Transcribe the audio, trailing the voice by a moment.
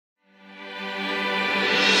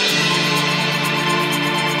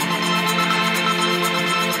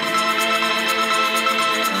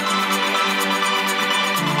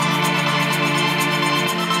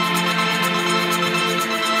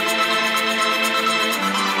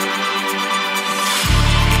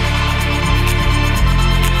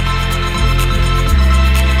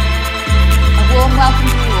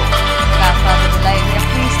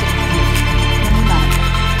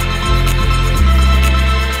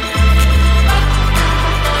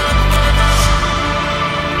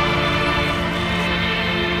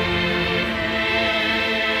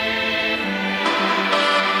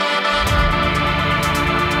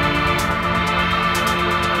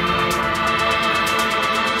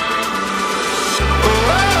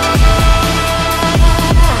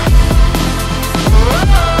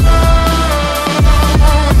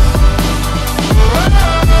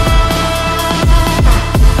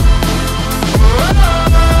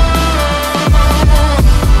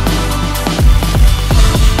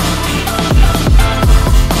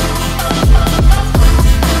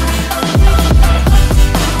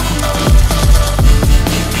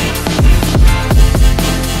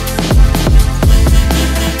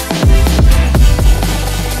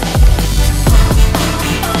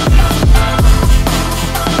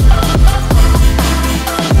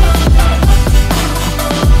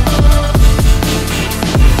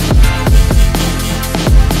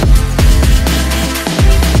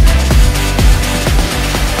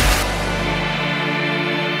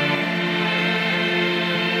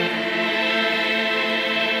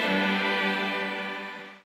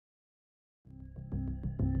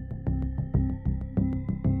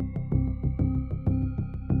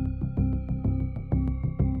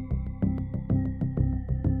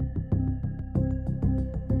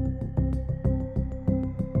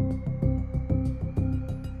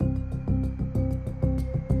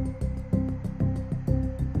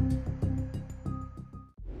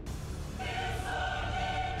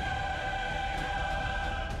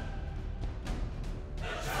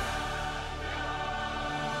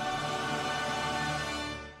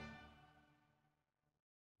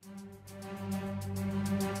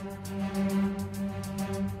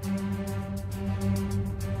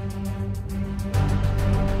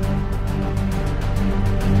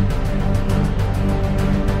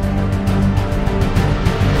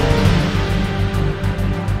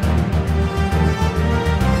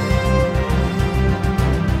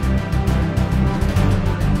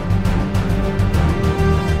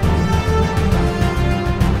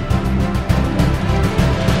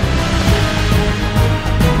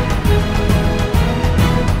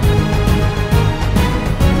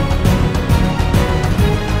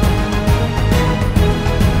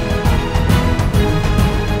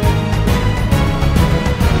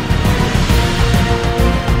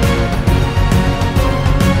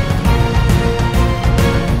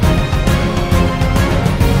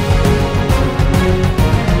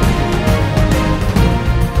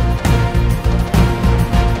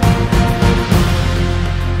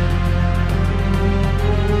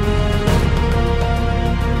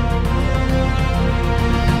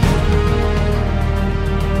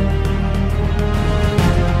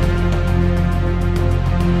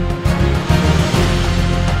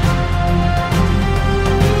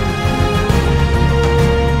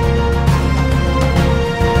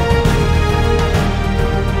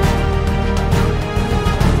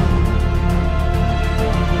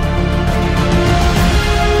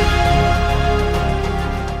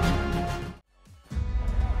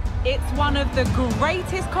It's one of the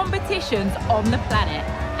greatest competitions on the planet,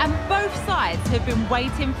 and both sides have been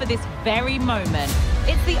waiting for this very moment.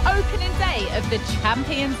 It's the opening day of the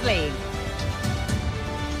Champions League.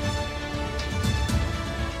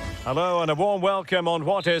 Hello and a warm welcome on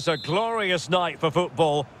what is a glorious night for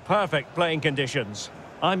football. Perfect playing conditions.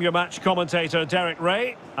 I'm your match commentator, Derek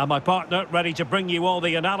Ray, and my partner, ready to bring you all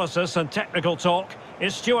the analysis and technical talk,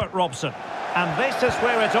 is Stuart Robson. And this is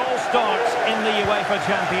where it all starts in the UEFA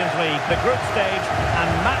Champions League, the group stage and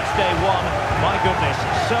match day one. My goodness,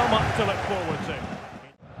 so much to look forward to.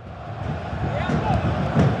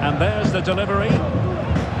 And there's the delivery. And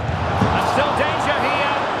still danger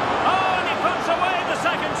here. Oh, and he puts away the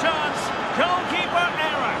second chance. Goalkeeper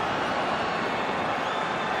error.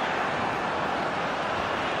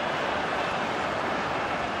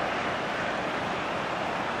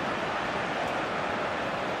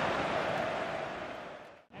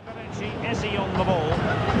 Essie on the ball.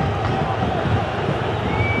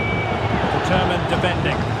 Determined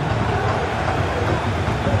defending.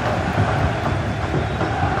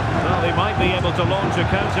 Well, they might be able to launch a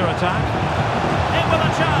counter-attack. In with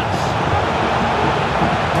a chance.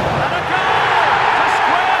 And a goal to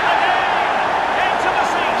square the game. Into the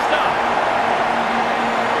seat stuff.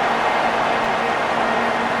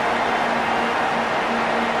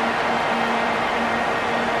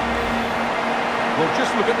 Well,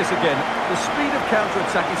 just look at this again. The speed of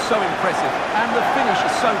counter-attack is so impressive, and the finish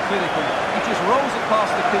is so clinical. He just rolls it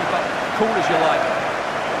past the keeper, cool as you like.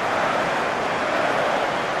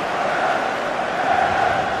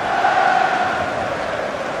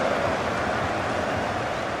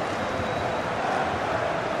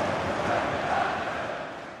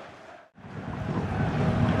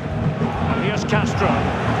 Here's Castro.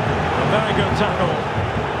 A very good tackle.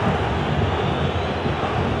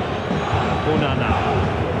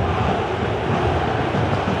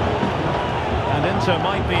 And Inter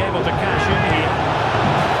might be able to cash in here.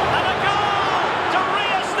 And a goal to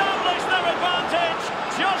re-establish their advantage.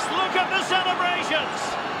 Just look at the celebrations.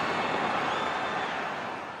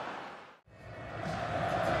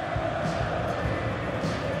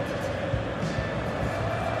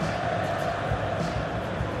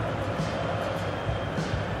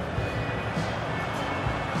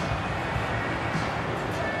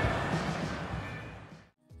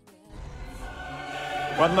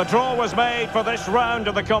 When the draw was made for this round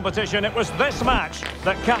of the competition, it was this match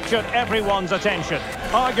that captured everyone's attention.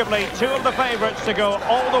 Arguably two of the favourites to go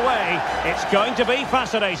all the way. It's going to be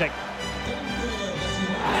fascinating.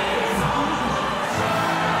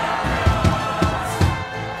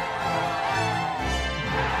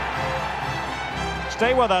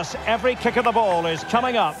 Stay with us. Every kick of the ball is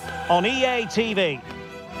coming up on EA TV.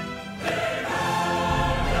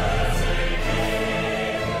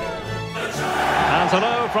 And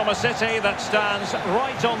hello from a city that stands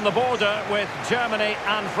right on the border with Germany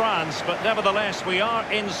and France, but nevertheless we are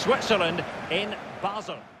in Switzerland, in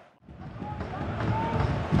Basel.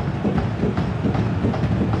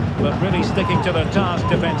 But really sticking to their task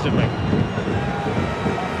defensively.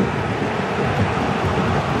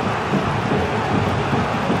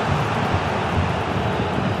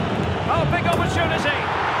 Oh, big opportunity!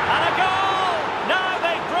 And a goal! Now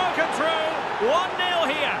they've broken through, 1-0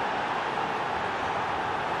 here.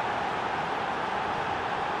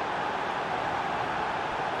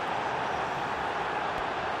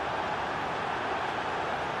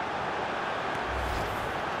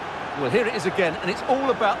 Well, here it is again, and it's all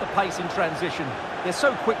about the pace in transition. They're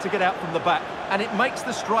so quick to get out from the back, and it makes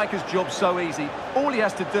the striker's job so easy. All he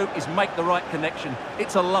has to do is make the right connection.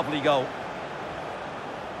 It's a lovely goal.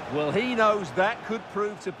 Well, he knows that could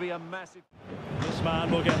prove to be a massive... This man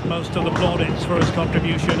will get most of the plaudits for his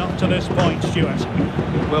contribution up to this point, Stuart.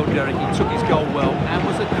 Well, Derek, he took his goal well and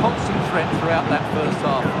was a constant threat throughout that first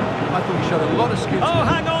half. I thought he showed a lot of skill. Oh,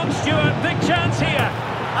 hang on, Stuart. Big chance here.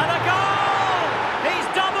 And a goal! He's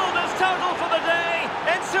doubled his total for the day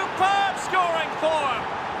in superb scoring form.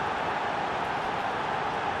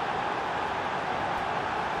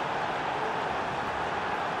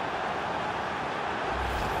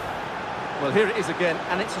 Well, here it is again,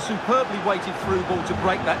 and it's a superbly weighted through ball to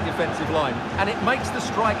break that defensive line. And it makes the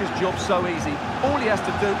striker's job so easy. All he has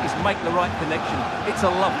to do is make the right connection. It's a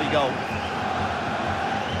lovely goal.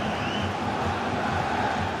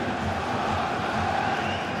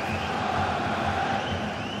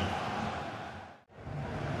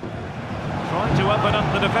 Trying to open up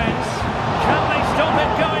the defence. Can they stop it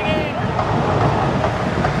going in?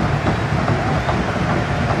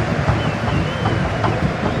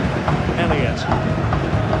 Elliott.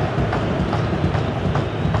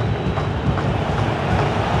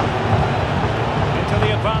 Into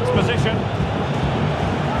the advanced position.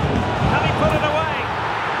 Can he put it away?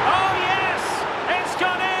 Oh yes! It's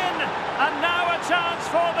gone in! And now a chance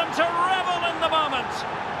for them to revel in the moment.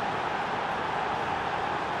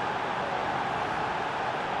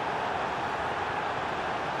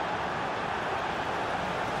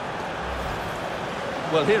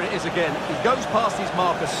 Well, here it is again. He goes past his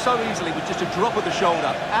marker so easily with just a drop of the shoulder,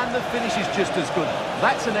 and the finish is just as good.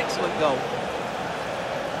 That's an excellent goal.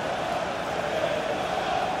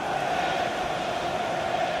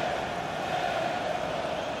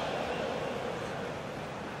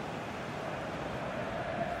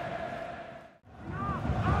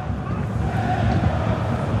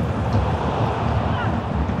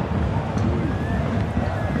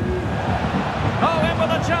 Oh, in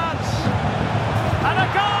with a chance! And a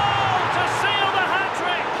goal to seal the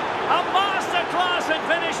hat-trick! A masterclass in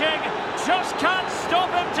finishing! Just can't stop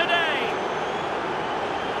him today!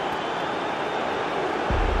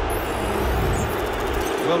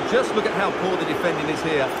 Well, just look at how poor the defending is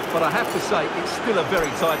here. But I have to say, it's still a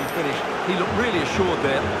very tidy finish. He looked really assured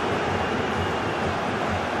there.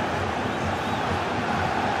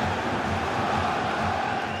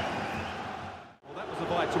 Well, that was a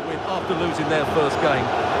vital win after losing their first game.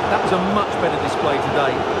 That was a much better display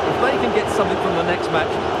today. If they can get something from the next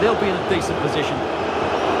match, they'll be in a decent position.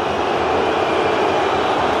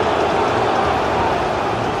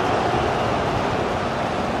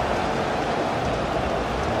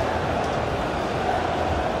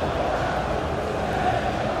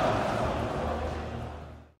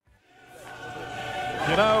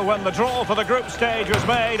 You know, when the draw for the group stage was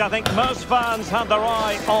made, I think most fans had their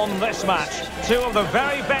eye on this match. Two of the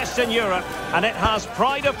very best in Europe, and it has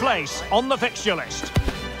pride of place on the fixture list.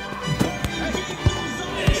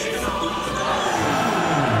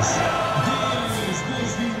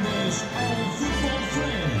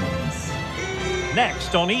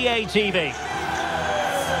 Next on EA TV.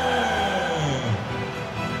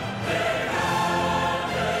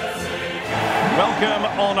 Welcome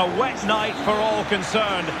on a wet night for all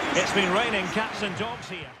concerned. It's been raining cats and dogs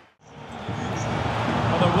here.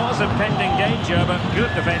 Well, there was impending danger, but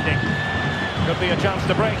good defending. Could be a chance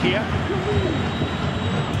to break here.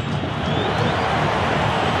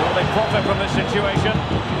 Will they profit from this situation?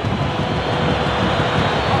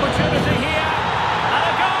 Opportunity here. And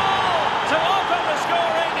a goal to open the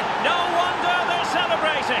scoring. No wonder they're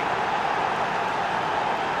celebrating.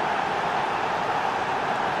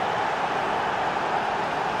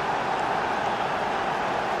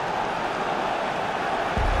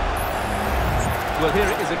 Well, here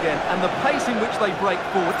it is again, and the pace in which they break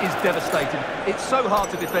forward is devastating. It's so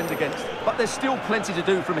hard to defend against, but there's still plenty to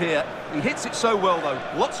do from here. He hits it so well, though.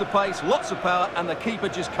 Lots of pace, lots of power, and the keeper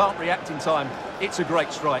just can't react in time. It's a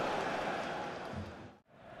great strike.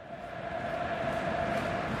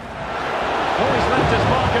 Oh, he's left his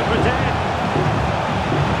marker for dead.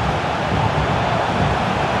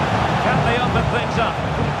 Can they open things up?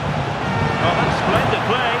 Oh, that's splendid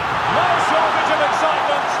play. No shortage of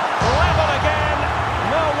excitement. Level again.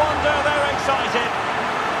 No wonder they're excited.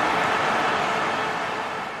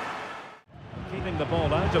 Keeping the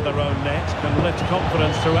ball out of their own net can lift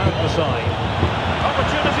confidence throughout the side.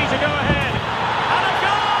 Opportunity to go ahead. And a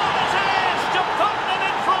goal it is to put them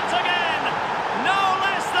in front again. No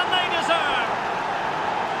less than they deserve.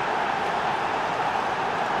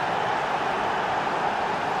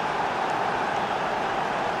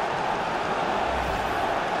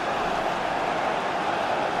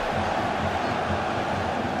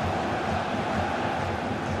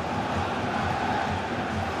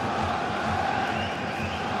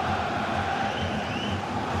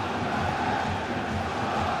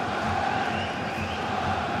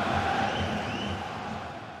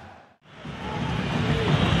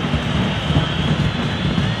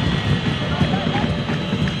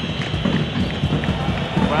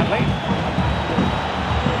 Bradley.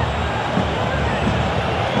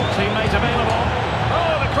 Teammate available.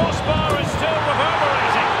 Oh, the crossbar is still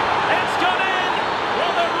reverberating. It's gone in.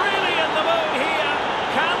 Well, they're really in the mood here.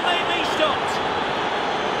 Can they be stopped?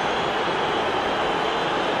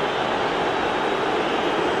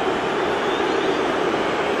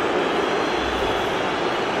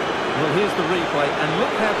 Well, here's the replay, and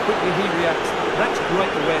look how quickly he reacts. That's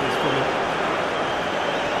great awareness from him.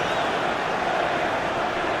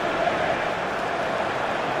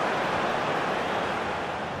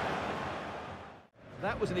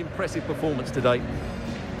 That was an impressive performance today.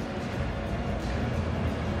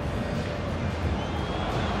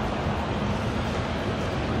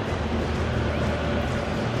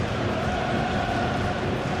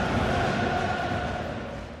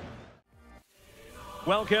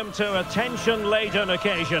 Welcome to a tension-laden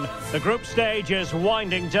occasion. The group stage is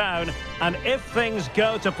winding down, and if things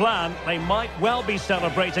go to plan, they might well be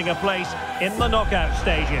celebrating a place in the knockout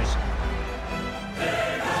stages.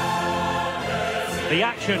 The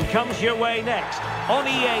action comes your way next on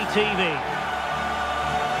EA TV.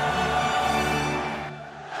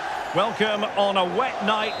 Welcome on a wet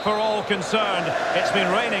night for all concerned. It's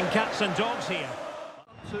been raining cats and dogs here.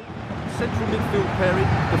 Central midfield pairing,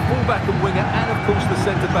 the fullback and winger, and of course the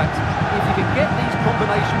centre-backs. If you can get these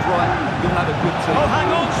combinations right, you'll have a good team. Oh, hang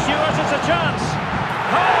on, Stuart, it's a chance.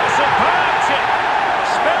 Oh, superb chip.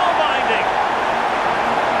 Spellbinding.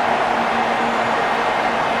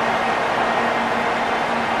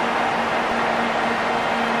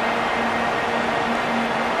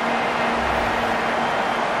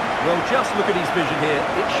 Well, just look at his vision here.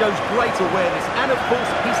 It shows great awareness, and of course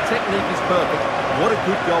his technique is perfect. What a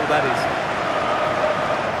good goal that is.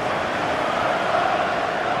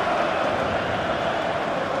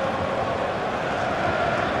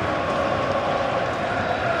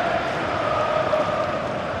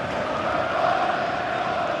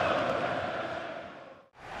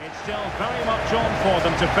 It's still very much on for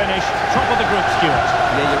them to finish top of the group, Stuart.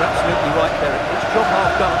 Yeah, you're absolutely right, Derek. It's job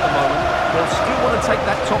half done at the moment. They'll still want to take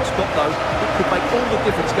that top spot, though. It could make all the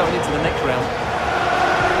difference going into the next round.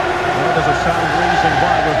 Well, there's a sound reason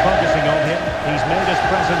why we're focusing on him. He's made his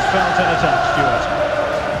presence felt in attack, Stuart.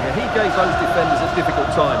 Yeah, he gave those defenders a difficult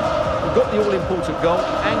time. He got the all-important goal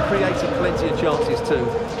and created plenty of chances too.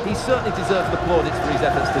 He certainly deserves the plaudits for his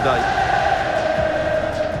efforts today.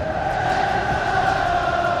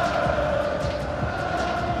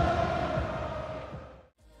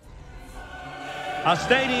 A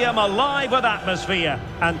stadium alive with atmosphere,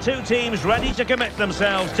 and two teams ready to commit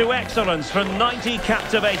themselves to excellence for 90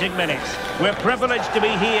 captivating minutes. We're privileged to be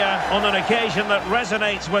here on an occasion that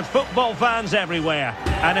resonates with football fans everywhere.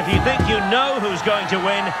 And if you think you know who's going to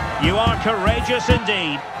win, you are courageous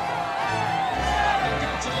indeed.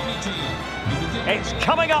 It's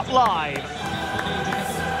coming up live.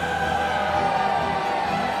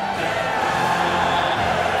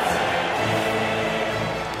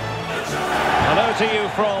 Hello to you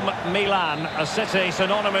from Milan, a city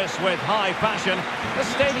synonymous with high fashion. The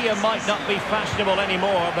stadium might not be fashionable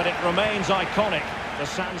anymore, but it remains iconic, the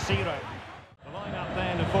San Siro. The line-up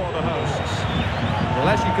then for the hosts. Well,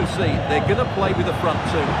 as you can see, they're going to play with the front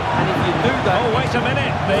two, and if you do that... Oh, wait a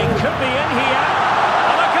minute, they could be in here.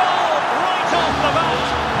 And a goal right off the bat.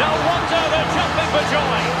 No wonder they're jumping for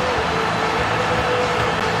joy.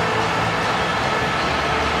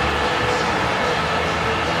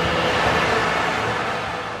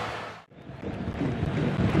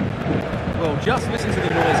 Well, just listen to the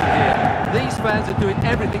noise in here. These fans are doing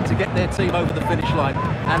everything to get their team over the finish line,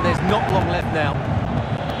 and there's not long left now.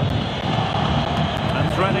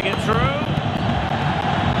 And threading it through. A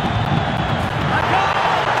goal!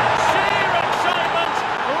 Sheer excitement!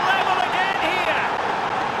 Level again here!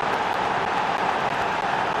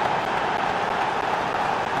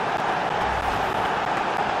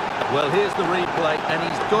 Well, here's the replay, and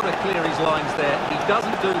he's got to clear his lines there. He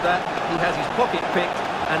doesn't do that. He has his pocket picked,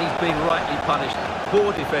 and he's being rightly punished.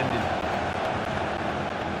 Poor defending.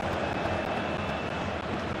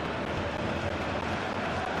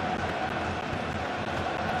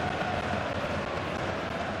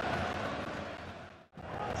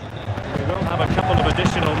 We will have a couple of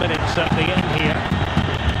additional minutes at the end here.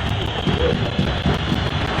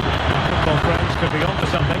 Football friends could be on to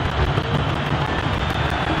something.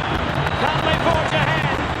 Can they forge ahead?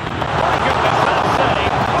 My goodness, that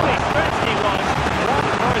save! Fully stretched he was. Right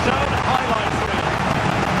for his own highlight reel.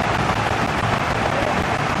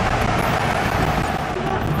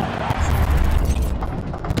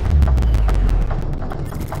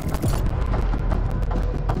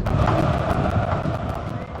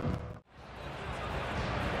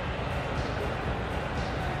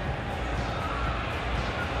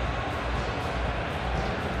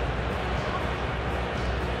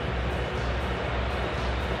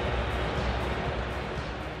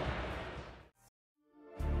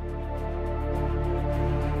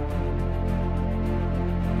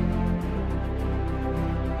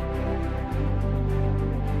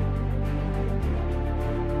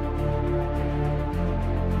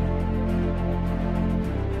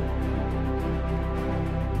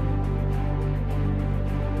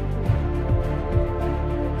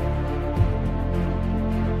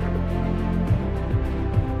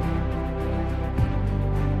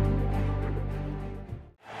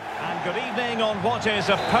 On what is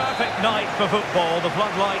a perfect night for football, the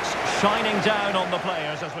floodlights shining down on the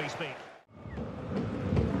players as we speak.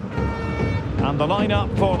 And the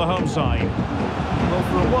lineup for the home side. Well,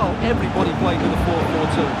 for a while, everybody played with a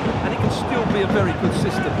 4-4-2, and it can still be a very good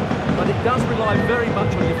system. But it does rely very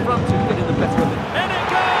much on your front two getting the better of it. In it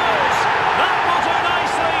goes! That will do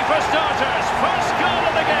nicely for starters. First goal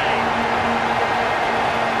of the game.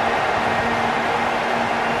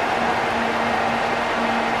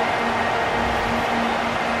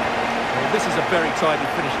 This is a very tidy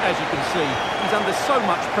finish, as you can see. He's under so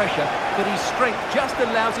much pressure, but his strength just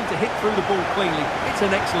allows him to hit through the ball cleanly. It's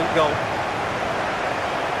an excellent goal.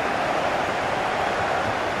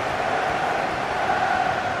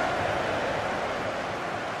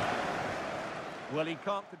 Well, he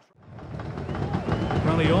can't control...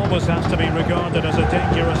 Well, he always has to be regarded as a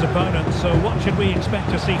dangerous opponent, so what should we expect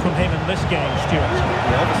to see from him in this game, Stuart?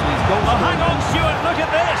 Yeah, obviously his goal... Oh, hang on, Stuart, look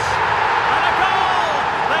at this! And a goal!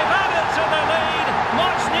 They've added to the lead.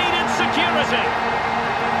 Much needed security.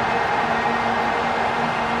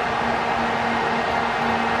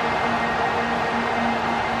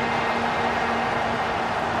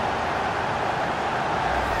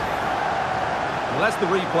 Well, as the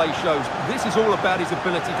replay shows, this is all about his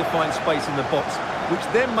ability to find space in the box, which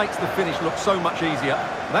then makes the finish look so much easier.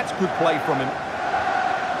 That's good play from him.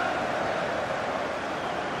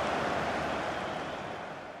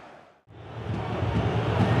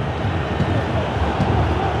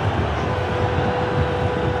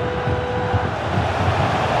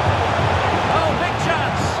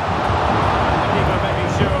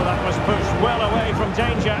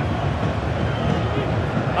 Danger.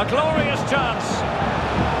 A glorious chance.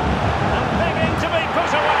 And begging to be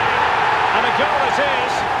put away. And a goal it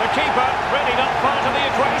is. The keeper really not part of the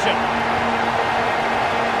equation.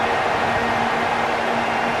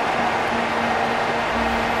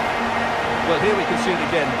 Well, here we can see it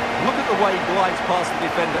again. Look at the way he glides past the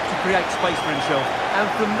defender to create space for himself. And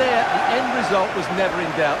from there, the end result was never in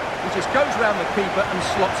doubt. He just goes round the keeper and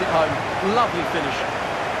slots it home. Lovely finish.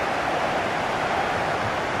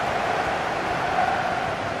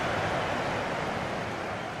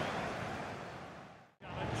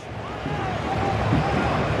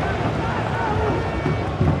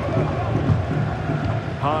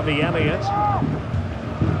 Harvey Elliott.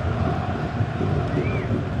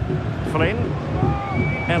 Flynn.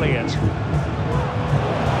 Elliott.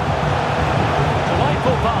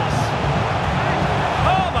 Delightful pass.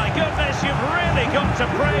 Oh my goodness, you've really got to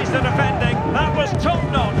praise the defending. That was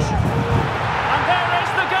top-notch. And there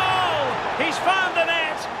is the goal! He's found the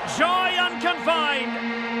net. Joy unconfined.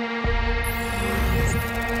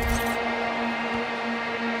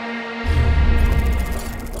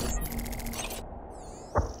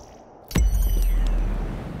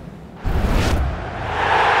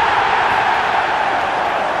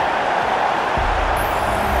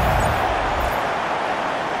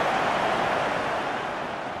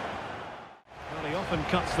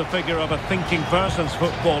 Cuts the figure of a thinking person's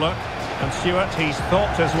footballer, and Stuart, he's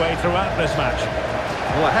thought his way throughout this match.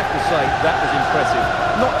 Well, I have to say, that was impressive.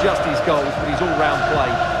 Not just his goals, but his all-round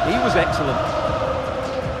play. He was excellent.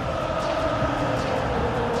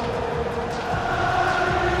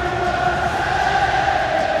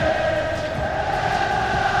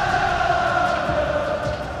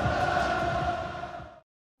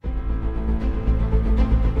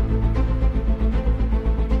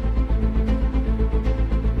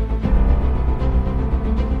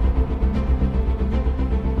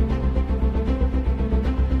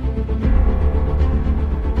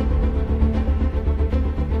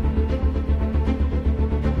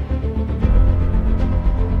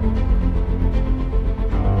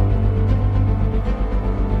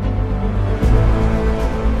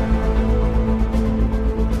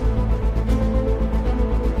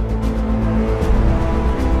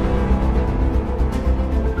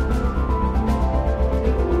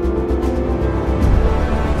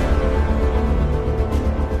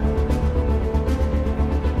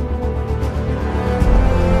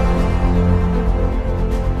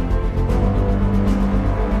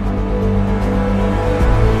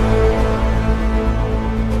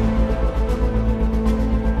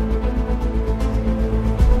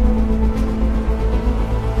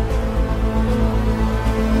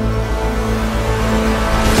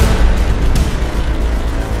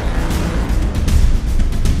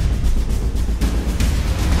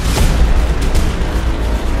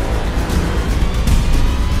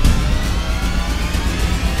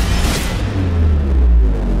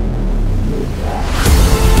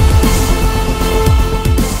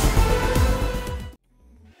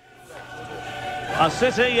 A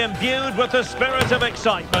city imbued with the spirit of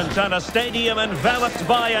excitement and a stadium enveloped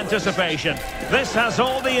by anticipation. This has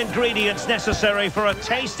all the ingredients necessary for a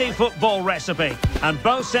tasty football recipe. And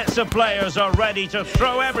both sets of players are ready to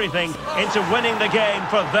throw everything into winning the game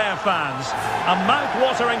for their fans. A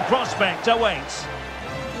mouth-watering prospect awaits.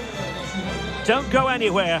 Don't go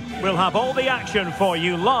anywhere. We'll have all the action for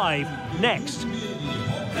you live next.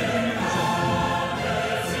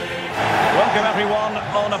 Welcome everyone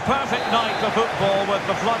on a perfect night for football with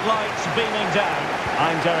the floodlights beaming down.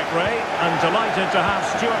 I'm Derek Ray and delighted to have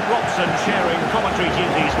Stuart Robson sharing commentary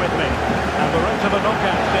duties with me. And we're into the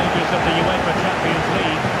knockout stages of the UEFA Champions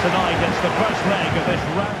League. Tonight it's the first leg of this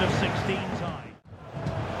round of 16 tie.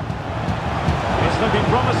 It's looking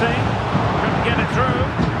promising. Couldn't get it through.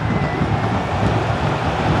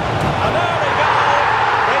 And there we go!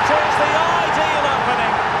 It is the ideal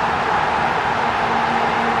opening.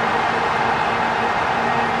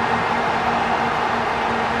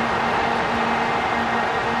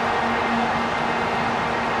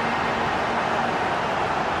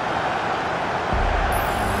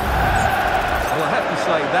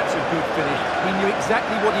 That's a good finish. He knew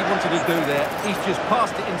exactly what he wanted to do there. He's just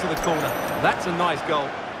passed it into the corner. That's a nice goal.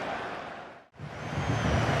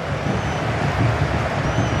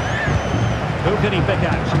 Who can he pick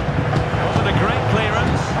out? Was it a great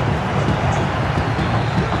clearance?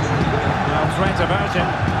 No threat about him.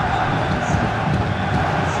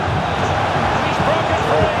 He's broken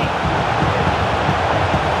free.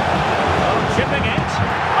 Oh, chipping it.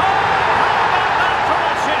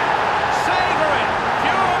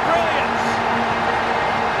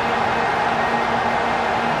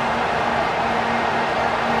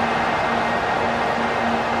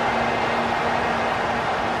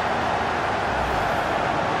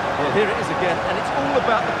 Here it is again, and it's all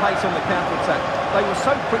about the pace on the counter-attack. They were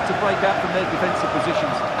so quick to break out from their defensive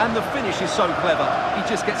positions, and the finish is so clever. He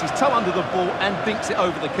just gets his toe under the ball and dinks it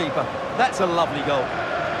over the keeper. That's a lovely goal.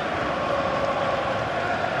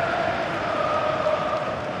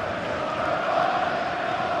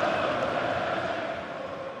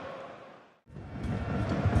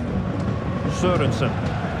 Sørensen.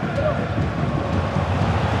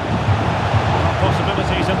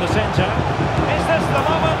 Possibilities in the centre. Is this the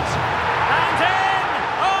moment? And in!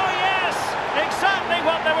 Oh yes! Exactly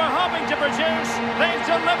what they were hoping to produce. They've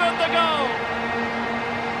delivered the goal.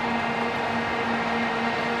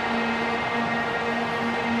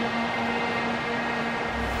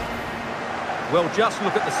 Well, just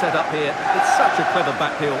look at the setup here. It's such a clever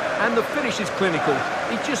backhill, and the finish is clinical.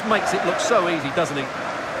 He just makes it look so easy, doesn't he?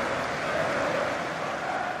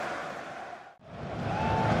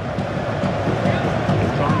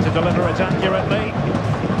 Deliver it accurately.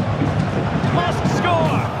 Must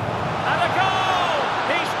score! And a goal!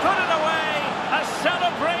 He's put it away! A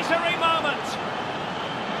celebratory moment!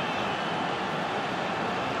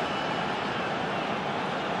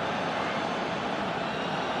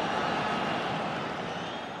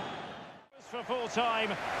 For full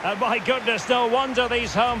time, and my goodness, no wonder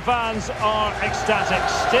these home fans are ecstatic.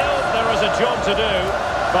 Still, there is a job to do,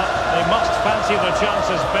 but they must fancy their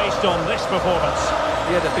chances based on this performance.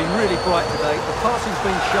 Yeah, they've been really bright today. The passing's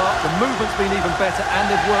been sharp, the movement's been even better, and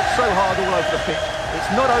they've worked so hard all over the pitch.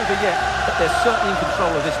 It's not over yet, but they're certainly in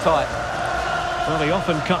control of this tie. Well, he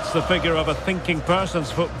often cuts the figure of a thinking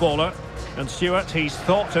person's footballer, and Stuart, he's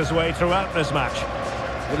thought his way throughout this match.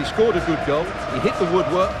 Well, he scored a good goal, he hit the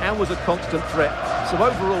woodwork and was a constant threat. So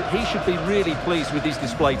overall, he should be really pleased with his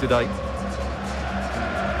display today.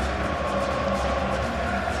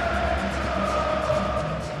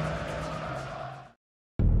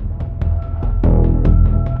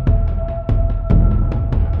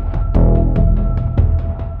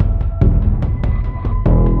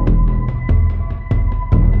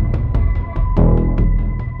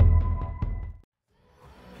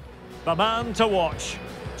 The man to watch.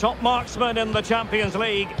 Top marksman in the Champions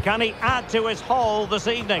League. Can he add to his haul this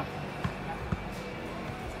evening?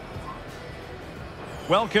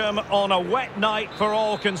 Welcome on a wet night for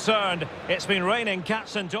all concerned. It's been raining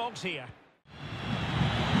cats and dogs here.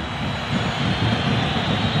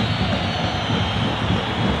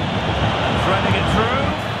 Threading it through.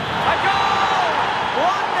 A goal!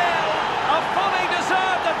 1-0. A fully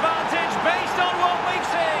deserved advantage based on what we've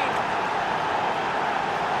seen.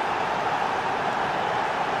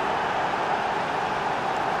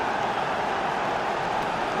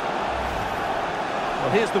 Well,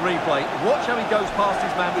 here's the replay. Watch how he goes past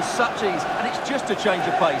his man with such ease, and it's just a change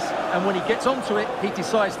of pace. And when he gets onto it, he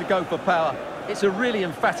decides to go for power. It's a really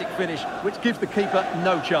emphatic finish, which gives the keeper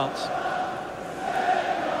no chance.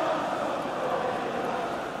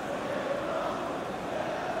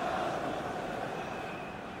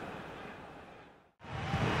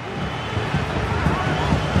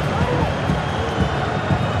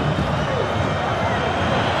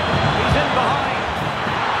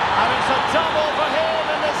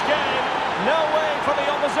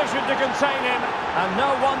 pursuing him, and no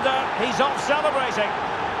wonder he's off celebrating.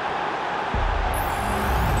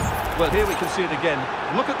 Well, here we can see it again.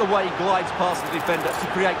 Look at the way he glides past the defender to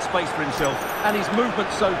create space for himself. And his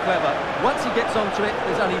movement's so clever. Once he gets onto it,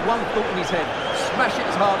 there's only one thought in his head. Smash it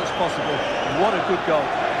as hard as possible. What a good goal.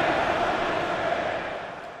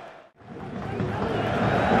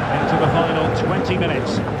 Into the final 20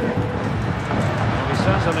 minutes. Well, he's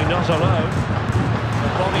certainly not alone. The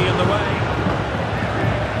body in the way.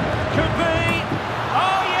 Could be.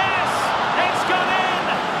 Oh, yes! It's gone in!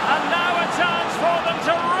 And now a chance for them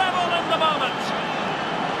to revel in the moment.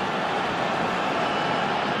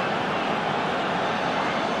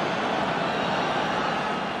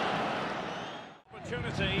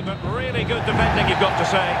 Opportunity, but really good defending, you've got to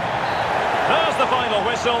say. There's the final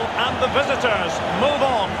whistle, and the visitors move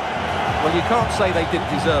on. Well, you can't say they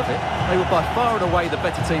didn't deserve it. They were by far and away the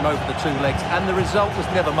better team over the two legs, and the result was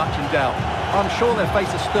never much in doubt. I'm sure they'll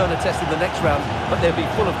face a sterner test in the next round, but they'll be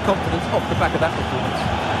full of confidence off the back of that performance.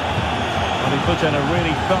 And he put in a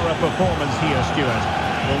really thorough performance here, Stuart.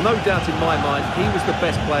 Well, no doubt in my mind, he was the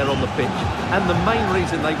best player on the pitch, and the main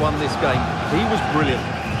reason they won this game, he was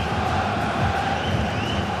brilliant.